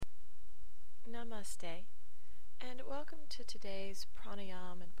Namaste, and welcome to today's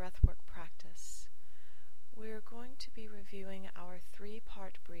pranayama and breathwork practice. We're going to be reviewing our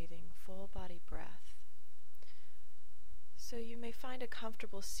three-part breathing, full body breath. So you may find a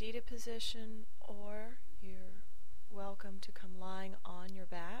comfortable seated position, or you're welcome to come lying on your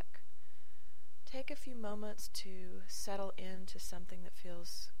back. Take a few moments to settle into something that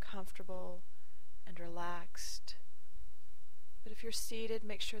feels comfortable and relaxed. But if you're seated,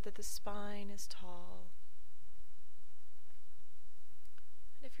 make sure that the spine is tall.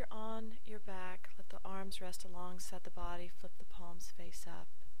 And if you're on your back, let the arms rest alongside the body, flip the palms face up.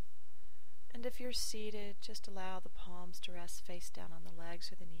 And if you're seated, just allow the palms to rest face down on the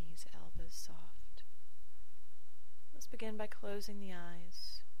legs or the knees, elbows soft. Let's begin by closing the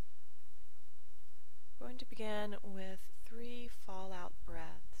eyes. We're going to begin with 3 fallout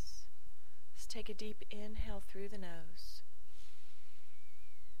breaths. Let's take a deep inhale through the nose.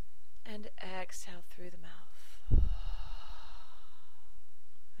 And exhale through the mouth.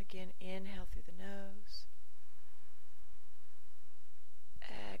 Again, inhale through the nose.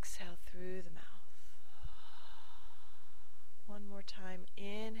 Exhale through the mouth. One more time,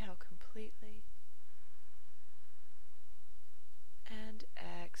 inhale completely. And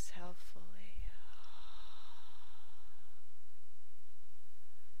exhale fully.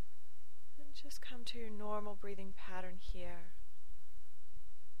 And just come to your normal breathing pattern here.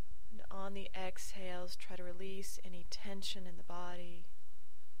 And on the exhales, try to release any tension in the body,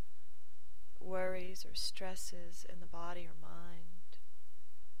 worries or stresses in the body or mind.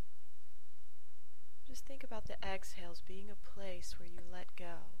 Just think about the exhales being a place where you let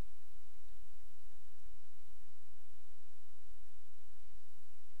go.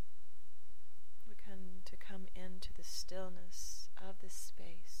 We come into the stillness of this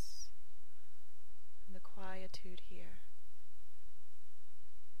space and the quietude here.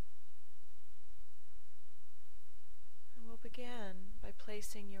 We'll begin by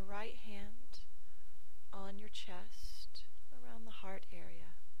placing your right hand on your chest, around the heart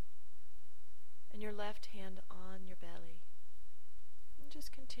area, and your left hand on your belly. And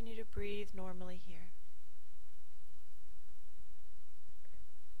just continue to breathe normally here.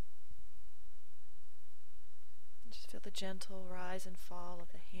 And just feel the gentle rise and fall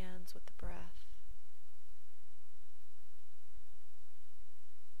of the hands with the breath.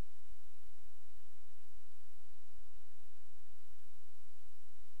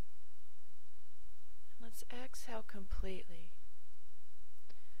 Let's exhale completely.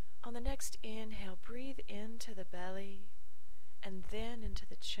 On the next inhale, breathe into the belly and then into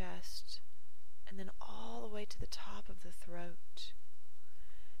the chest and then all the way to the top of the throat.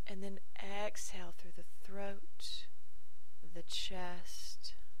 And then exhale through the throat, the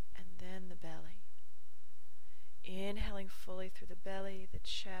chest, and then the belly. Inhaling fully through the belly, the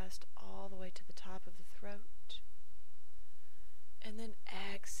chest, all the way to the top of the throat. And then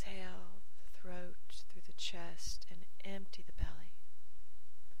exhale throat through the chest and empty the belly.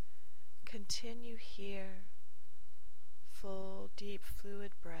 Continue here, full, deep,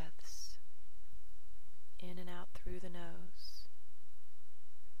 fluid breaths, in and out through the nose.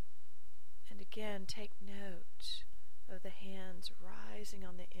 And again, take note of the hands rising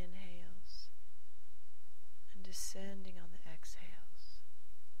on the inhales and descending on the exhales.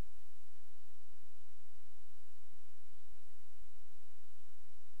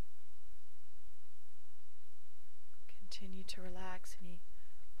 Continue to relax any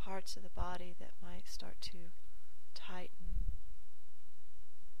parts of the body that might start to tighten.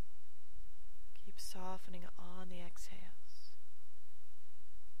 Keep softening on the exhales.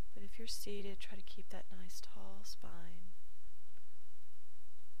 But if you're seated, try to keep that nice tall spine.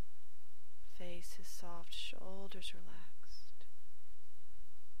 Face is soft, shoulders relaxed.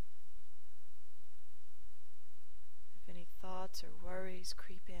 If any thoughts or worries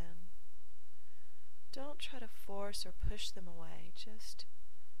creep in, don't try to force or push them away. Just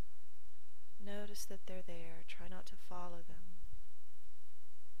notice that they're there. Try not to follow them.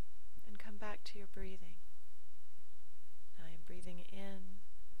 And come back to your breathing. I am breathing in.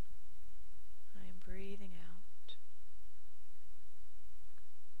 I am breathing out.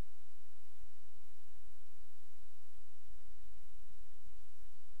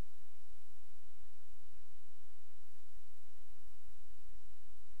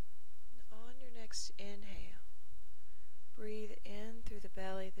 Next inhale, breathe in through the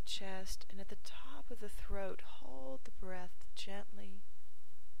belly, the chest, and at the top of the throat, hold the breath gently,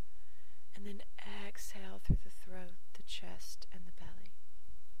 and then exhale through the throat, the chest, and the belly.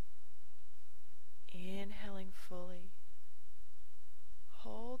 Inhaling fully,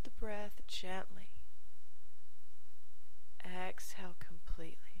 hold the breath gently, exhale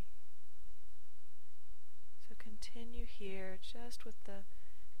completely. just with the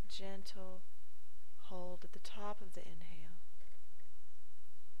gentle hold at the top of the inhale.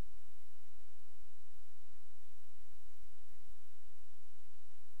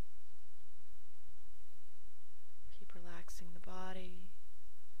 Keep relaxing the body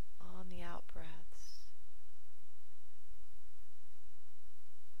on the out breaths.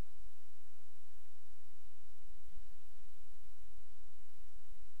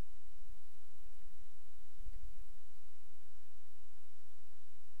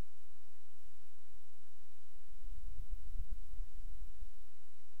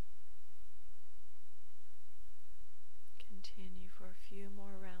 Continue for a few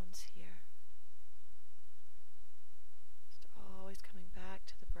more rounds here. Just always coming back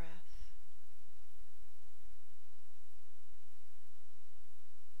to the breath.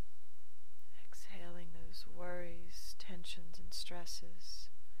 Exhaling those worries, tensions, and stresses,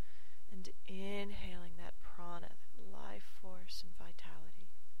 and inhaling that prana, that life force and vitality.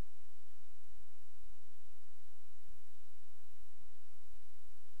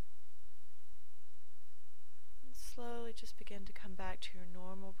 And slowly just begin to come back to your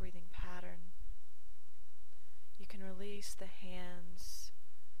normal breathing pattern. You can release the hands,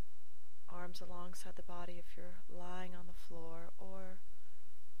 arms alongside the body if you're lying on the floor, or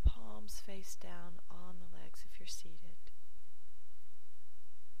palms face down on the legs if you're seated.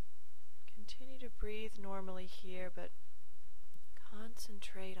 Continue to breathe normally here, but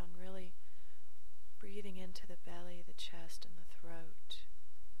concentrate on really breathing into the belly, the chest, and the throat,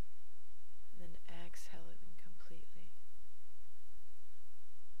 and then exhaling completely.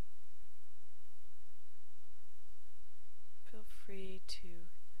 Feel free to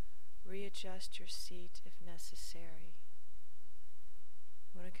readjust your seat if necessary.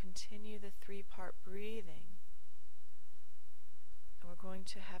 We want to continue the 3-part breathing, and we're going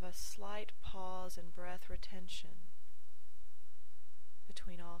to have a slight pause and breath retention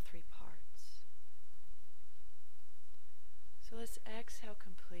between all 3 parts. So let's exhale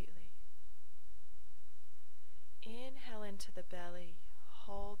completely. Inhale into the belly,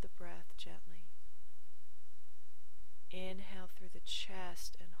 hold the breath gently. Inhale through the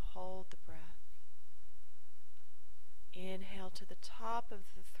chest and hold the breath. Inhale to the top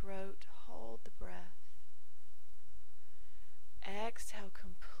of the throat, hold the breath. Exhale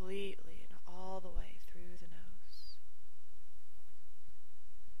completely and all the way through the nose.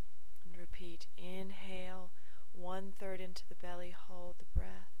 And repeat, inhale 1/3 into the belly, hold the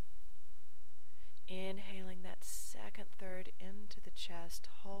breath. Inhaling that 2nd third into the chest,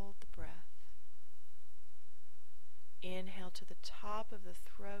 hold the breath. Inhale to the top of the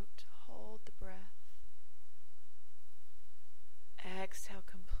throat, hold the breath. Exhale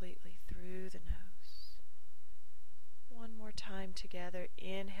completely through the nose. One more time together.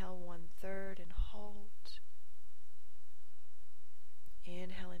 Inhale 1/3 and hold.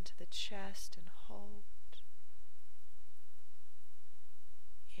 Inhale into the chest and hold.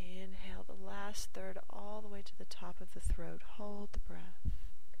 Inhale the last third all the way to the top of the throat. Hold the breath.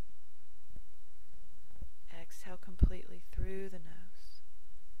 Exhale completely through the nose.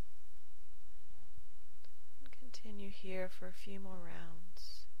 And continue here for a few more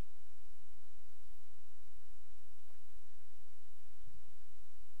rounds.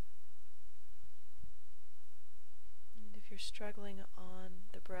 And if you're struggling on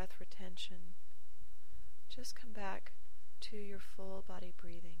the breath retention, just come back to your full body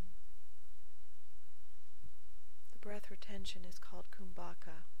breathing. The breath retention is called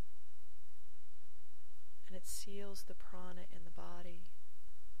kumbhaka, and it seals the prana in the body,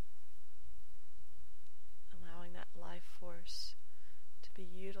 allowing that life force to be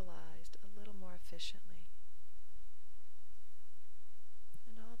utilized a little more efficiently.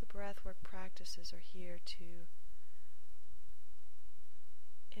 And all the breathwork practices are here to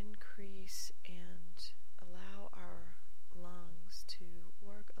increase and allow our lungs to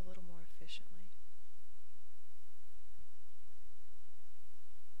work a little more efficiently.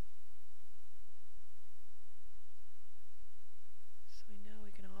 So we know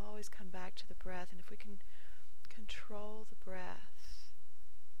we can always come back to the breath, and if we can control the breath,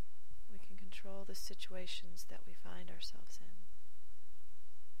 we can control the situations that we find ourselves in.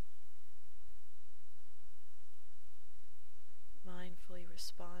 Mindfully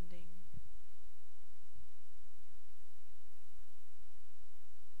responding,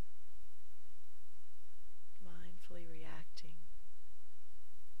 mindfully reacting.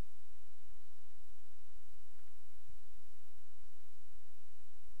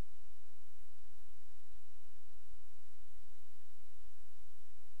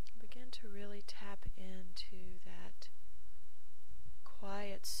 Begin to really tap into that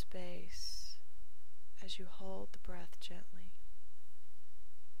quiet space as as you hold the breath gently,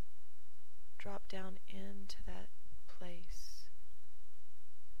 drop down into that place.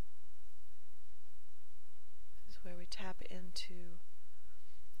 This is where we tap into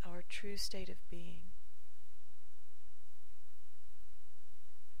our true state of being.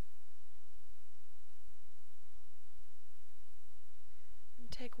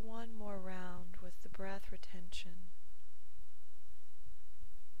 And take one more round with the breath retention.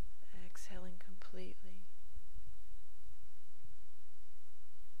 Exhaling completely.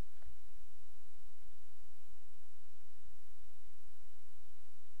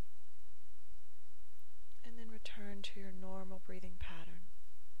 And then return to your normal breathing pattern.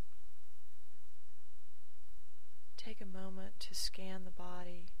 Take a moment to scan the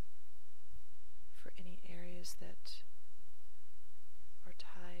body for any areas that are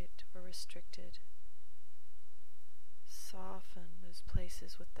tight or restricted. Soften those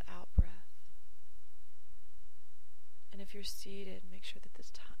places with the out-breath. And if you're seated, make sure that the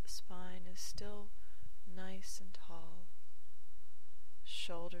spine is still nice and tall.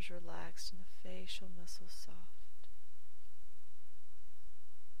 Shoulders relaxed and the facial muscles soft.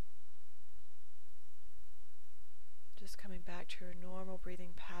 Just coming back to your normal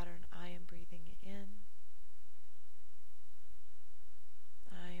breathing pattern. I am breathing in.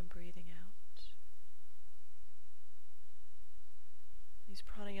 I am breathing out. These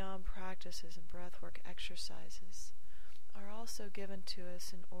pranayama practices and breathwork exercises are also given to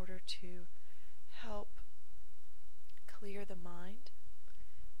us in order to help clear the mind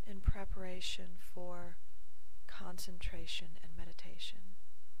in preparation for concentration and meditation.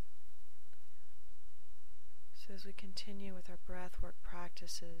 So as we continue with our breathwork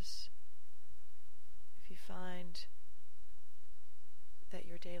practices, if you find that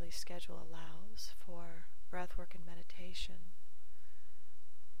your daily schedule allows for breathwork and meditation,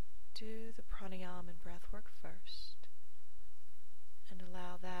 do the pranayama and breathwork first, and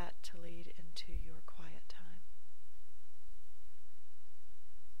allow that to lead into your quiet time.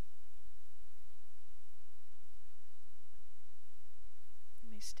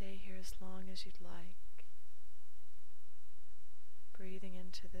 You may stay here as long as you'd like, breathing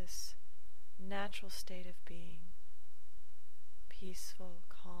into this natural state of being, peaceful,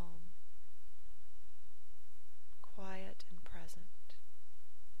 calm, quiet, and present.